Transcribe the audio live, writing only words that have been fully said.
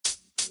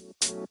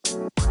Oh,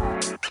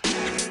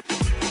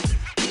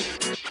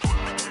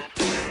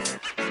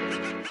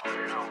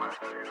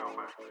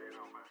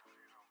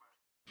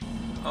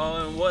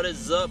 and what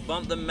is up,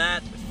 Bump the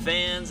Mat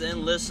fans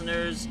and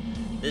listeners?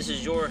 This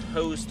is your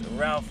host,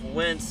 Ralph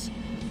Wentz.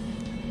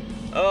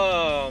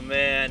 Oh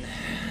man.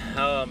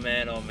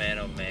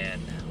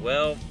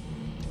 Well,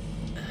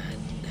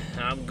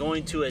 I'm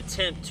going to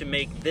attempt to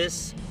make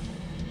this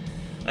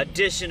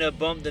edition of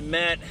Bump the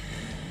Mat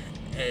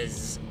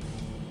as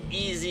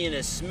easy and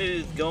as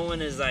smooth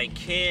going as I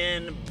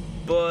can,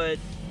 but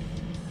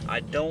I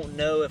don't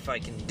know if I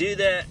can do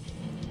that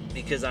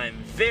because I'm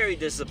very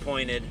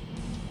disappointed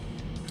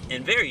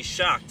and very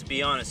shocked, to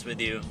be honest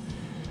with you,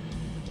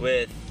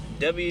 with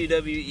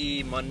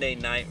WWE Monday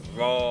Night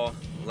Raw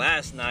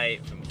last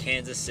night from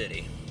Kansas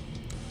City.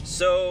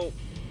 So,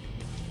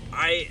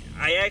 I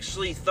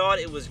actually thought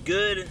it was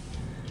good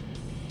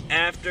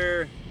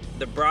after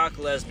the Brock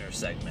Lesnar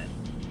segment.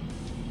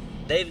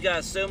 They've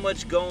got so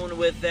much going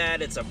with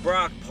that. It's a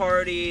Brock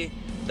party,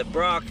 the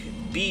Brock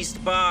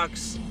Beast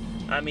Box.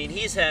 I mean,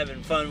 he's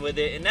having fun with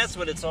it, and that's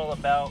what it's all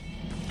about.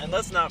 And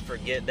let's not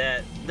forget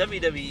that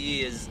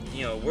WWE is,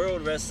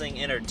 World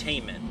Wrestling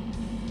Entertainment.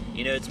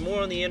 It's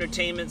more on the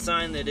entertainment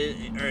side than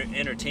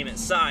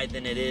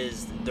it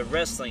is the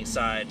wrestling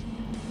side.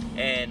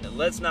 And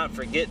let's not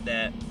forget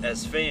that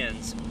as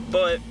fans.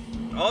 But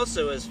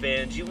also as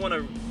fans, you want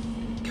to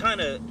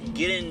kind of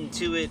get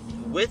into it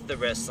with the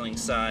wrestling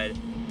side.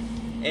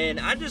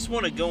 And I just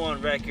want to go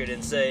on record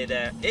and say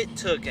that it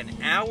took an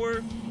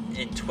hour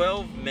and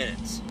 12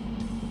 minutes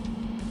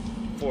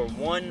for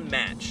one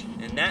match,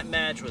 and that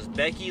match was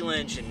Becky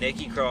Lynch and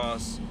Nikki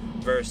Cross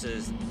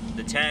versus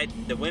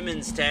the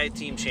women's tag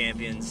team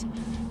champions,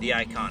 the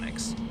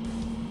Iconics.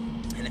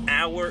 An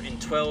hour and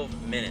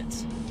 12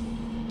 minutes.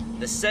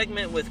 The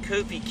segment with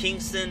Kofi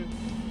Kingston,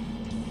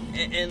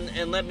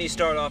 and let me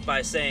start off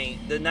by saying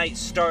the night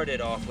started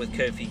off with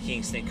Kofi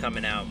Kingston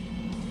coming out,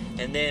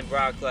 and then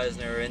Brock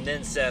Lesnar, and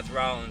then Seth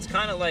Rollins,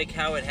 kind of like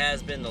how it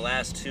has been the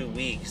last 2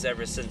 weeks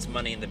ever since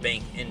Money in the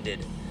Bank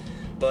ended.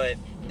 But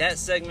that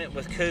segment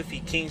with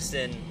Kofi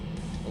Kingston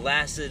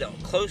lasted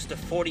close to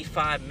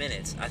 45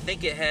 minutes. I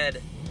think it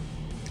had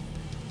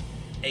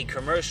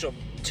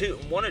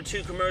one or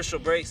two commercial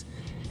breaks.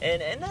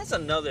 And that's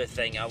another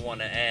thing I want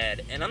to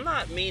add. And I'm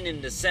not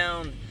meaning to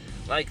sound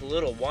like a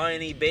little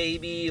whiny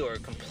baby or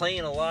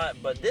complain a lot,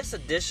 but this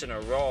edition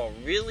of Raw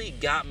really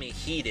got me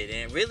heated,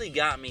 and it really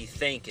got me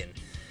thinking,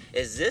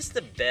 is this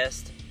the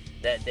best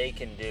that they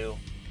can do?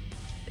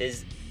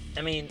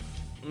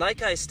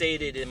 Like I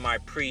stated in my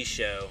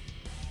pre-show,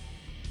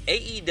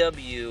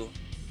 AEW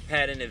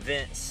had an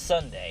event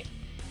Sunday.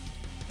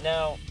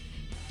 Now,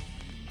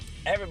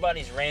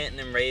 everybody's ranting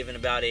and raving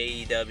about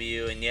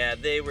AEW, and yeah,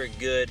 they were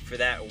good for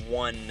that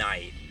one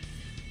night.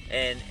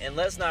 And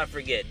let's not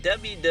forget,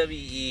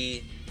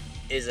 WWE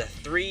is a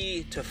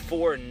 3 to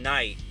 4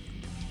 night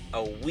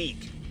a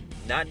week,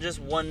 not just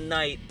one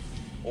night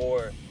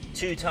or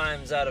 2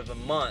 times out of a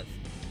month.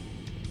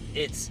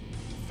 It's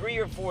 3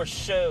 or 4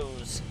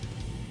 shows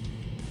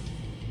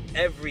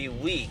every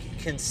week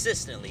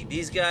consistently.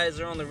 These guys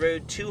are on the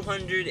road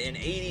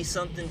 280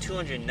 something,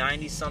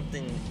 290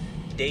 something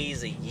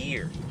days a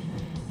year.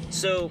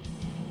 So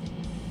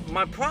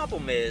my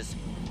problem is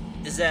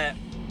that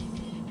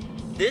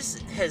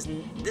this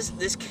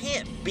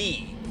can't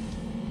be,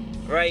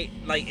 right?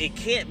 Like, it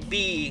can't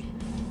be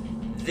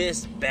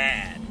this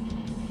bad.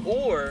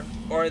 Or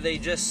are they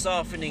just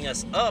softening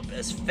us up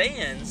as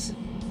fans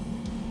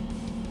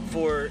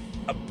for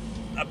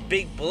a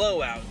big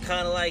blowout,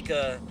 kind of like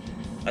a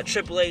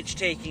Triple H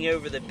taking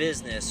over the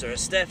business, or a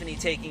Stephanie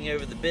taking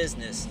over the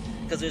business?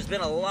 Because there's been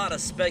a lot of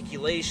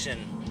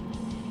speculation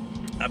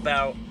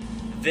about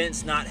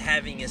Vince not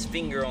having his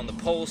finger on the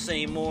pulse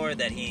anymore,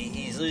 that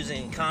he's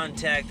losing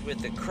contact with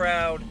the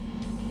crowd,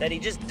 that he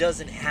just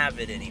doesn't have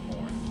it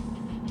anymore.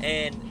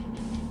 And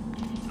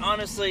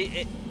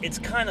honestly, it's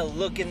kind of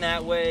looking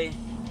that way,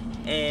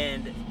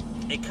 and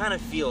it kind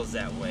of feels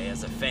that way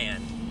as a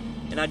fan.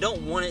 And I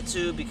don't want it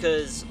to,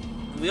 because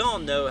we all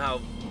know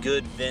how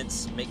good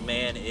Vince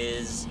McMahon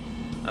is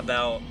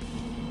about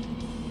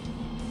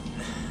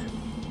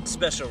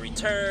special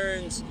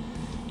returns.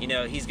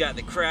 He's got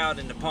the crowd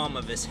in the palm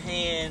of his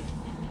hand.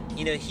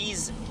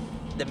 He's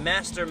the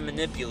master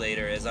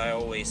manipulator, as I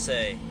always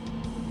say.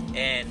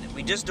 And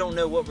we just don't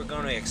know what we're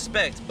going to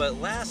expect. But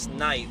last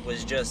night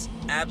was just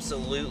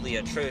absolutely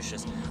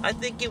atrocious. I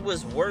think it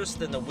was worse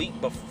than the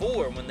week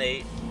before when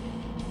they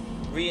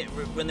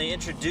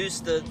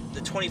introduced the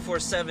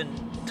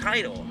 24/7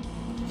 title.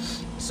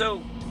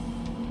 So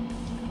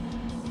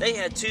they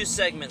had 2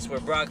 segments where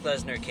Brock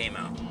Lesnar came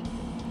out,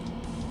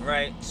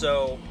 right?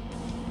 So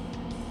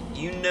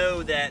you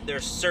know that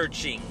they're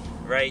searching,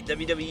 right?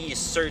 WWE is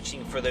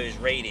searching for those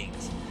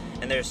ratings,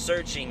 and they're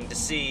searching to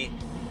see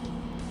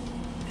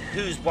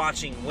who's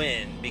watching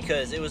when,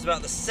 because it was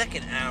about the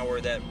second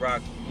hour that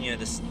Brock,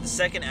 the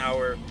second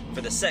hour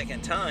for the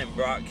second time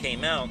Brock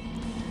came out,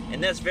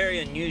 and that's very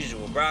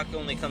unusual. Brock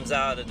only comes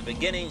out at the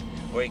beginning,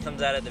 or he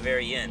comes out at the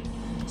very end.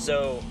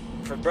 So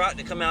for Brock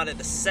to come out at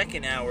the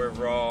second hour of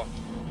Raw,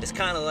 it's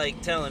kind of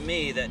like telling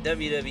me that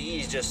WWE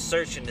is just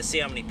searching to see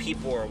how many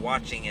people are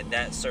watching at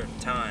that certain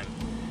time,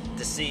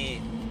 to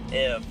see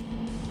if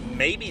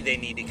maybe they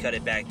need to cut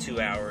it back 2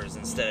 hours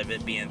instead of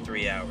it being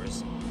 3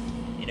 hours.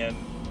 You know,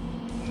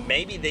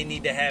 maybe they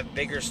need to have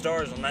bigger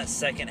stars on that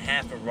second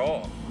half of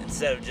Raw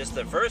instead of just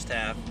the first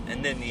half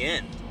and then the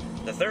end,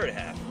 the third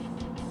half.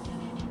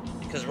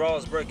 Because Raw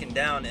is broken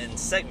down in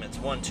segments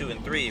 1, 2,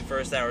 and 3,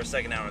 first hour,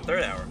 second hour, and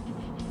third hour.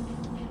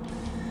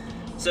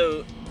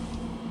 So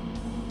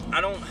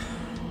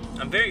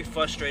I'm very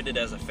frustrated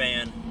as a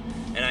fan,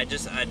 and I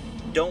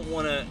don't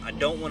want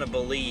to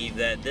believe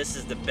that this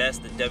is the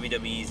best that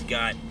WWE's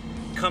got,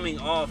 coming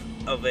off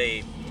of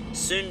a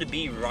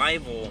soon-to-be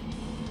rival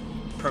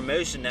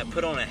promotion that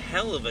put on a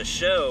hell of a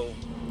show.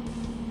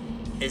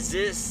 Is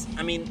this,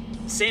 I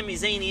mean, Sami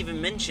Zayn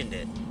even mentioned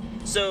it.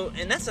 So,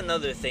 and that's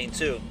another thing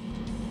too.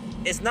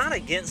 It's not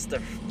against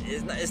the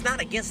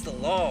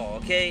law,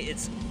 okay?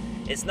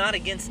 It's not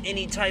against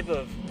any type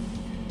of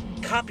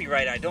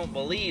copyright, I don't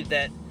believe,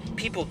 that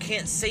people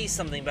can't say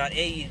something about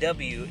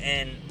AEW,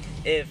 and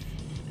if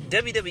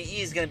WWE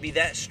is going to be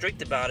that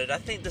strict about it, I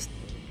think the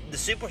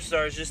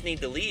superstars just need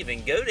to leave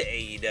and go to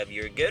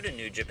AEW or go to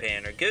New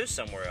Japan or go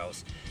somewhere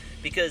else.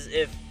 Because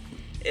if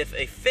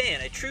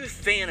a true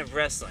fan of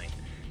wrestling,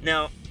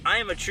 now I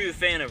am a true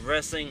fan of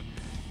wrestling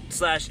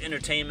 /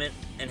 entertainment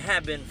and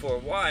have been for a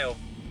while,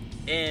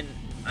 and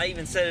I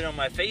even said it on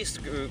my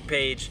Facebook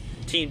page,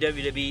 Team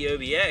WWE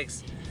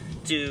OBX,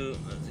 to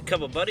a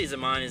couple buddies of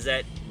mine, is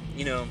that,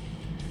 you know,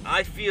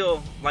 I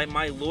feel like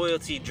my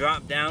loyalty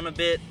dropped down a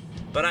bit,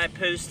 but I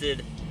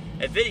posted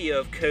a video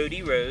of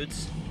Cody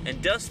Rhodes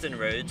and Dustin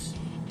Rhodes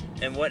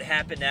and what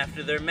happened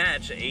after their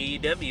match at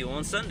AEW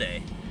on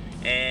Sunday.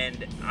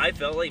 And I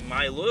felt like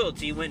my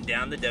loyalty went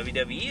down to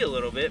WWE a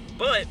little bit,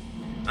 but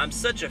I'm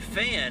such a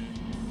fan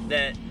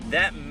that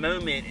that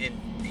moment in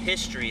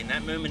history, and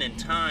that moment in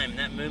time,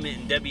 that moment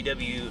in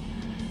WWE,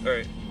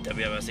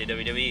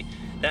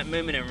 that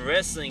moment in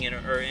wrestling and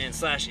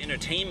 /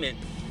 entertainment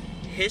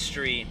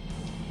history,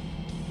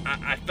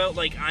 I felt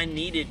like I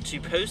needed to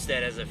post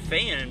that as a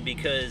fan,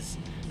 because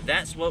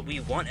that's what we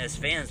want as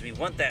fans. We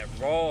want that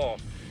raw,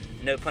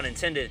 no pun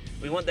intended,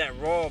 we want that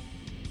raw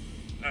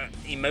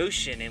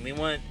emotion, and we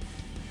want,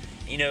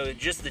 you know,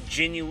 just the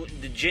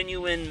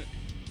genuine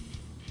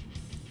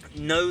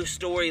no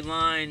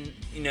storyline,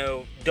 you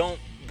know, don't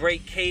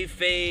break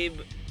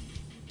kayfabe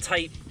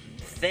type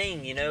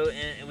thing, you know,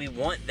 and we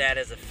want that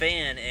as a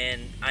fan.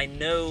 And I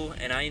know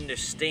and I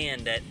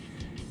understand that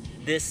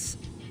this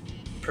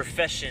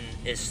profession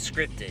is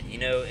scripted, you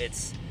know,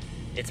 it's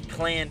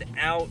planned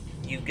out.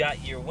 You've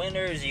got your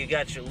winners, you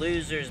got your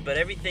losers, but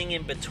everything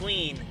in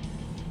between,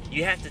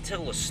 you have to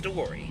tell a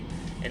story.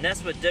 And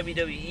that's what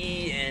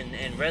WWE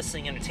and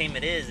wrestling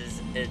entertainment is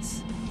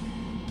it's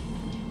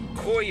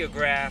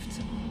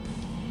choreographed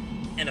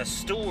in a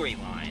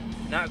storyline.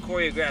 Not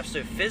choreographed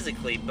so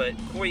physically, but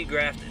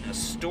choreographed in a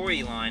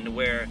storyline, to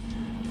where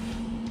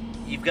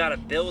you've got to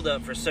build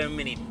up for so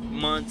many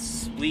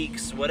months,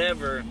 weeks,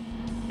 whatever,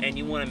 and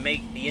you want to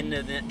make the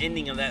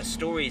ending of that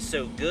story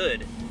so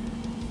good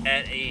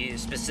at a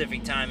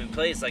specific time and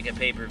place, like a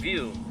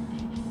pay-per-view,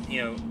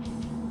 you know,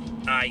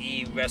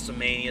 i.e.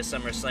 WrestleMania,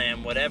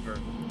 SummerSlam, whatever.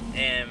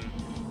 And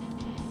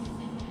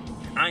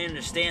I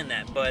understand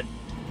that, but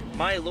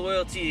my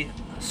loyalty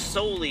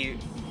solely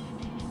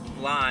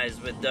lies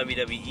with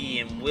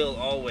WWE and will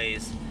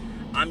always.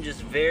 I'm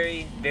just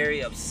very,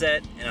 very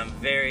upset, and I'm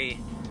very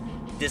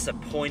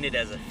disappointed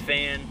as a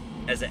fan,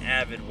 as an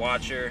avid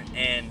watcher,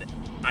 and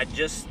I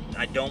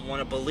don't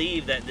want to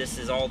believe that this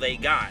is all they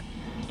got.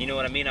 You know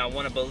what I mean? I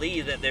want to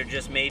believe that they're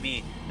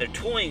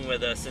toying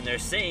with us, and they're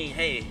saying,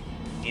 hey,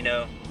 you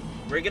know,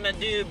 we're gonna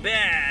do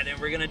bad, and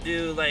we're gonna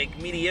do like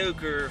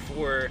mediocre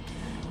for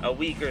a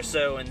week or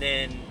so, and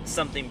then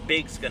something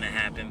big's gonna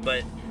happen.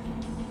 But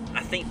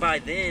I think by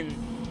then,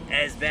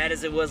 as bad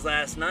as it was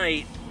last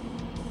night,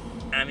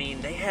 I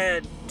mean, they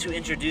had to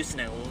introduce an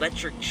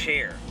electric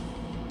chair.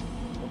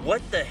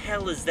 What the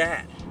hell is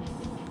that?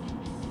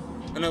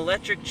 An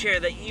electric chair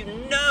that you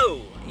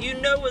know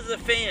as a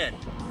fan,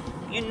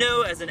 you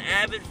know as an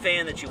avid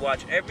fan that you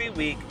watch every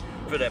week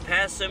for the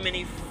past so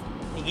many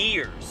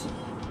years,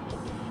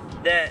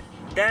 that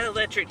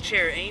electric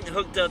chair ain't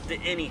hooked up to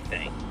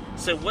anything.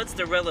 So what's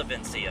the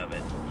relevancy of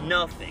it?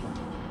 Nothing.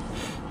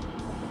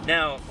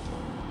 Now,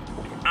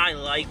 I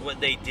like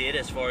what they did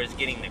as far as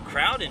getting the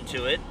crowd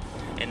into it,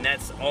 and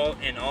that's all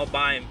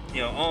by,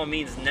 you know, all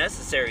means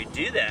necessary to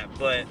do that.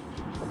 But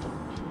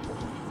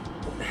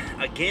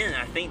again,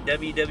 I think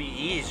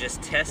WWE is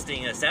just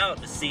testing us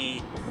out to see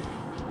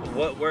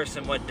what works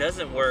and what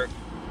doesn't work.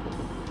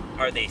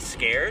 Are they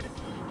scared?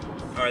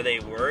 Are they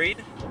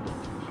worried?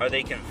 Are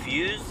they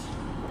confused?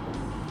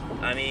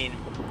 I mean,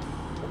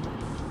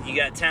 you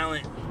got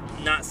talent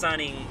not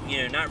signing,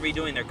 you know, not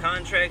redoing their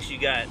contracts. You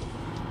got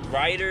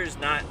writers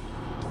not,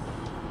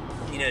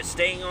 you know,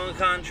 staying on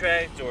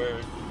contract,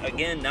 or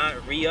again,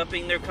 not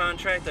re-upping their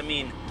contract. I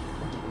mean,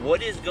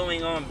 what is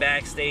going on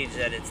backstage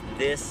that it's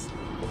this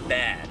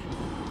bad?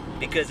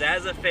 Because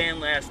as a fan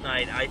last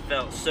night, I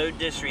felt so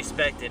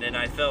disrespected, and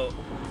I felt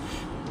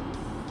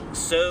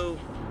so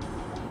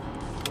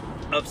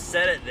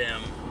upset at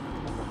them,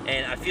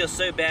 and I feel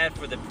so bad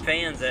for the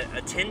fans that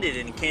attended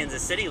in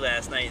Kansas City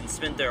last night and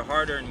spent their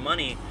hard-earned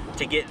money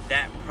to get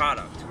that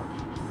product.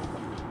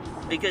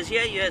 Because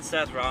yeah, you had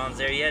Seth Rollins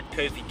there, you had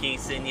Kofi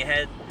Kingston, you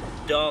had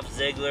Dolph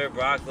Ziggler,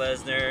 Brock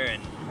Lesnar,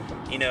 and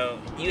you know,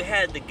 you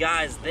had the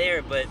guys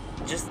there, but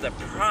just the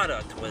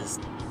product was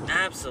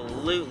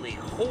absolutely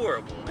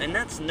horrible. And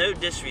that's no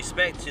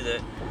disrespect to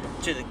the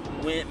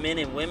men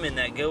and women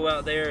that go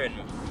out there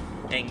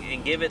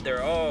and give it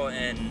their all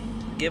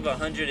and give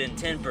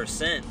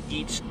 110%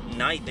 each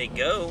night they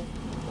go.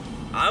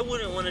 I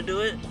wouldn't want to do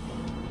it,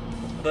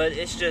 but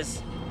it's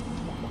just,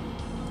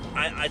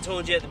 I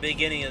told you at the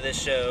beginning of this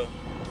show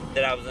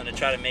that I was going to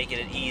try to make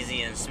it as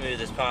easy and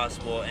smooth as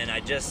possible, and I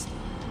just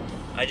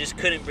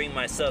couldn't bring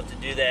myself to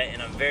do that,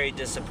 and I'm very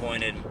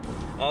disappointed.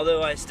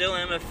 Although I still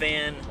am a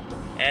fan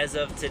as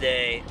of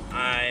today,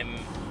 I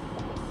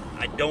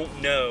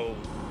don't know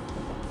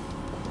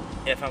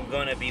if I'm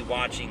going to be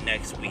watching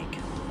next week.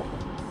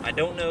 I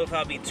don't know if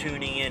I'll be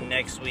tuning in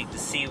next week to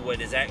see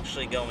what is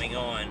actually going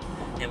on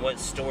and what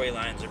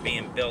storylines are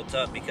being built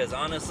up, because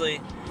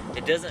honestly,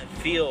 it doesn't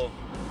feel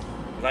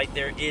like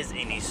there is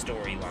any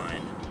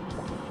storyline.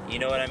 You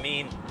know what I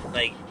mean?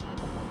 Like,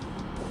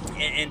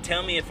 and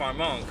tell me if I'm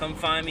wrong. Come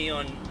find me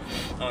on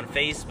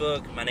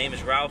Facebook. My name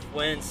is Ralph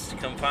Wentz.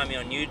 Come find me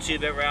on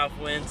YouTube at Ralph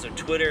Wentz, or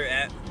Twitter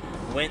at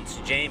Wentz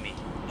Jamie.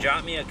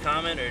 Drop me a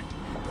comment or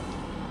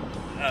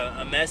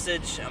a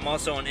message. I'm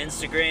also on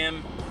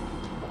Instagram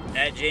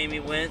at Jamie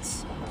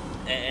Wentz.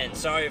 And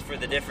sorry for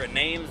the different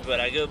names,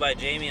 but I go by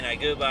Jamie and I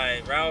go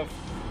by Ralph.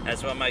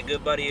 That's why my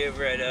good buddy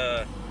over at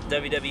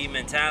WWE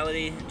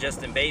Mentality,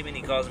 Justin Bateman,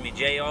 he calls me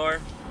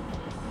JR.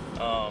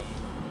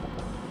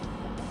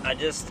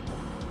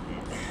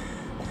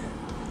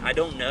 I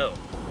don't know,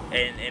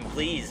 and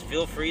please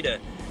feel free to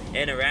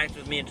interact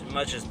with me as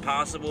much as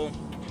possible.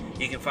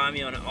 You can find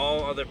me on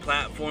all other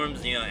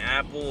platforms, you know,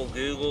 Apple,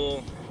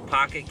 Google,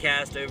 Pocket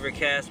Cast,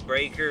 Overcast,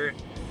 Breaker,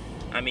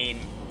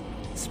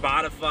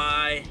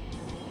 Spotify.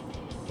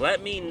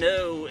 Let me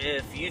know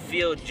if you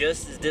feel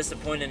just as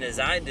disappointed as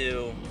I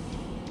do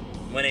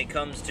when it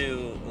comes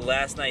to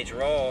last night's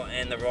Raw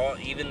and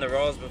even the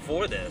Raws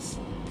before this.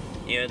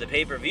 You know, the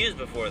pay-per-views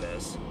before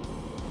this.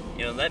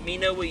 You know, let me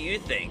know what you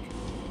think.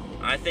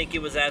 I think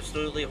it was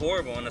absolutely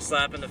horrible and a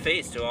slap in the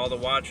face to all the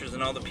watchers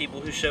and all the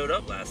people who showed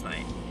up last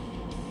night.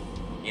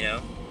 You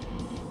know?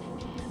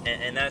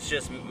 And that's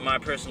just my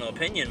personal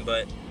opinion,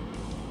 but,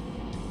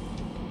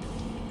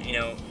 you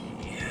know,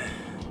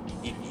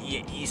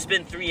 you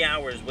spend 3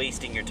 hours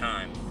wasting your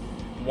time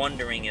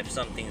wondering if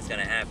something's going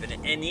to happen.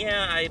 And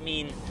yeah,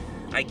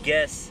 I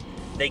guess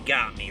they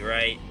got me,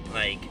 right?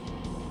 Like,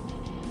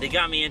 they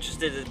got me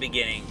interested at the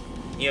beginning.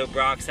 You know,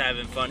 Brock's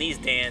having fun. He's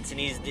dancing.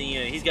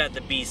 He's got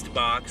the beast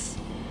box.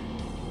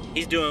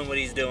 He's doing what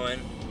he's doing.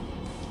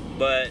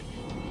 But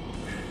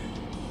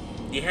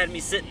you had me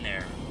sitting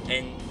there,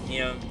 and you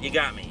know, you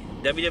got me.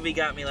 WWE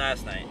got me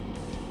last night,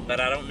 but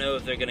I don't know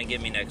if they're gonna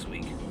get me next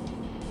week,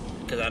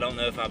 because I don't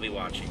know if I'll be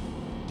watching.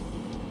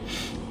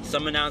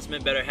 Some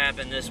announcement better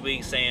happen this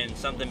week saying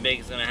something big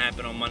is gonna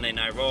happen on Monday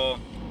Night Raw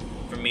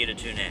for me to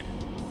tune in.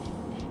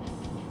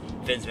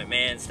 Vince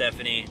McMahon,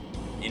 Stephanie,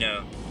 you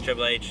know,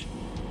 Triple H.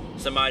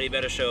 Somebody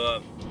better show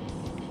up,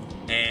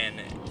 and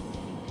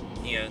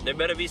you know, there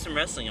better be some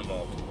wrestling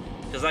involved,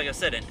 because like I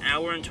said, an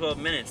hour and 12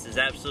 minutes is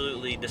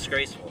absolutely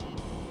disgraceful.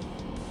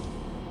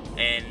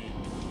 And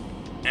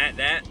at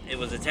that, it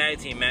was a tag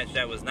team match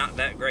that was not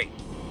that great.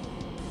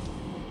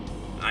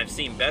 I've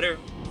seen better.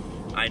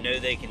 I know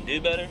they can do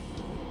better.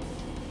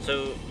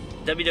 So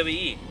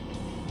WWE,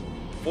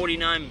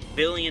 49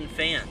 billion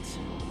fans,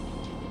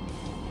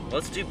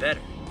 let's do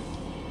better.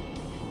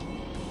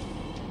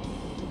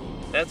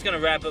 That's going to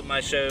wrap up my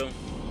show.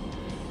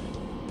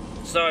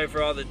 Sorry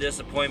for all the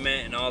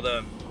disappointment and all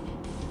the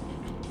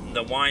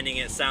whining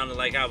it sounded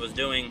like I was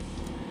doing.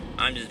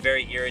 I'm just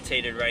very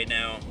irritated right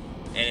now,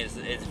 and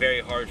it's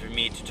very hard for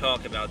me to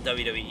talk about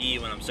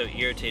WWE when I'm so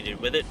irritated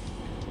with it,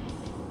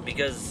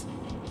 because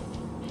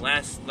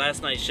last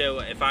night's show,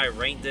 if I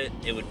ranked it,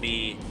 it would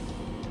be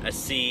a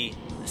C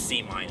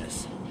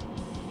minus.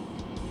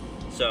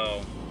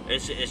 So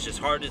it's just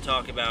hard to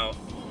talk about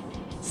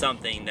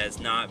something that's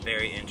not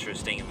very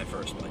interesting in the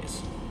first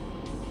place.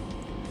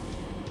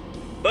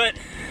 But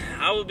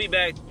I will be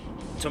back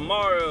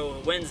tomorrow,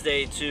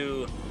 Wednesday,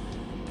 to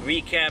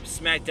recap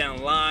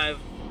SmackDown Live.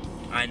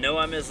 I know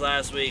I missed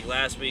last week.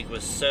 Last week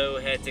was so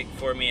hectic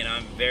for me, and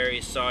I'm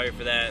very sorry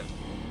for that.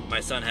 My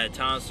son had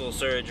tonsil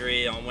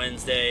surgery on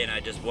Wednesday, and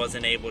I just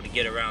wasn't able to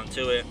get around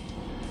to it.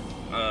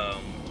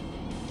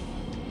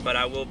 But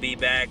I will be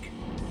back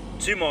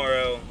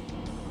tomorrow.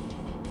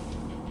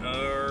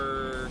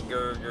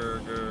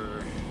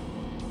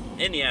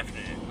 In the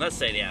afternoon. Let's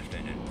say the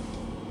afternoon.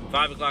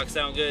 5 o'clock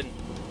sound good?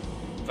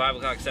 5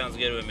 o'clock sounds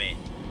good with me.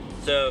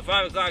 So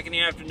 5 o'clock in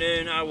the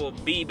afternoon, I will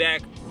be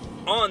back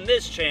on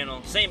this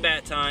channel. Same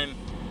bat time,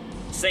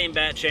 same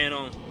bat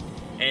channel.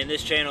 And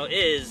this channel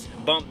is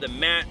Bump the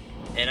Mat.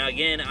 And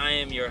again, I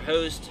am your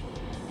host,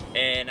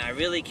 and I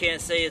really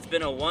can't say it's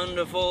been a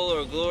wonderful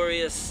or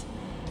glorious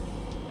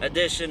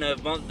edition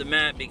of Bump the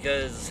Mat,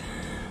 because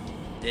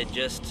it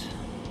just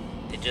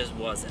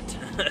wasn't.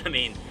 I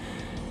mean,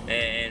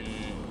 and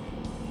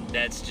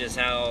that's just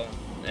how,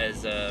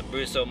 as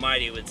Bruce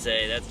Almighty would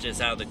say, that's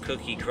just how the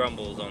cookie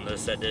crumbles on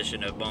this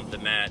edition of Bump the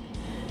Mat.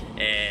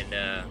 And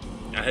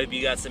I hope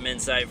you got some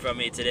insight from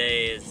me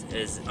today,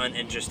 as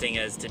uninteresting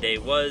as today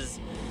was.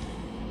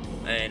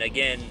 And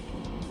again,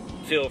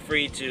 feel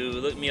free to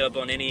look me up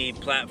on any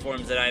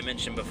platforms that I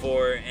mentioned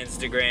before: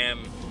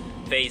 Instagram,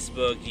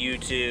 Facebook,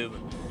 YouTube,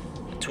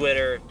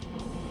 Twitter,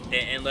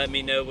 and let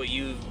me know what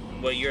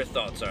your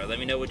thoughts are. Let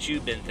me know what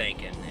you've been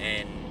thinking,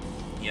 and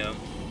you know,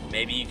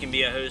 maybe you can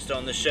be a host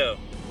on the show.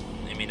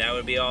 I mean, that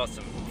would be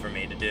awesome for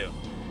me to do.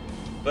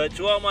 But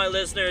to all my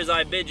listeners,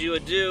 I bid you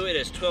adieu. It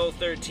is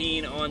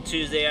 12:13 on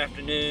Tuesday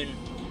afternoon.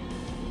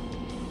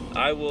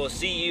 I will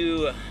see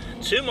you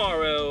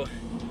tomorrow,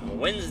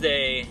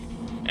 Wednesday,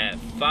 at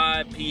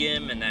 5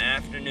 p.m. in the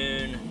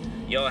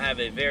afternoon. Y'all have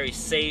a very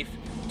safe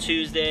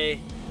Tuesday.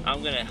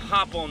 I'm gonna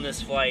hop on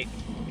this flight,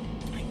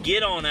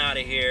 get on out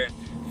of here,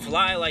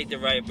 fly like the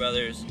Wright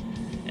brothers,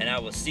 and I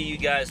will see you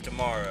guys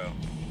tomorrow.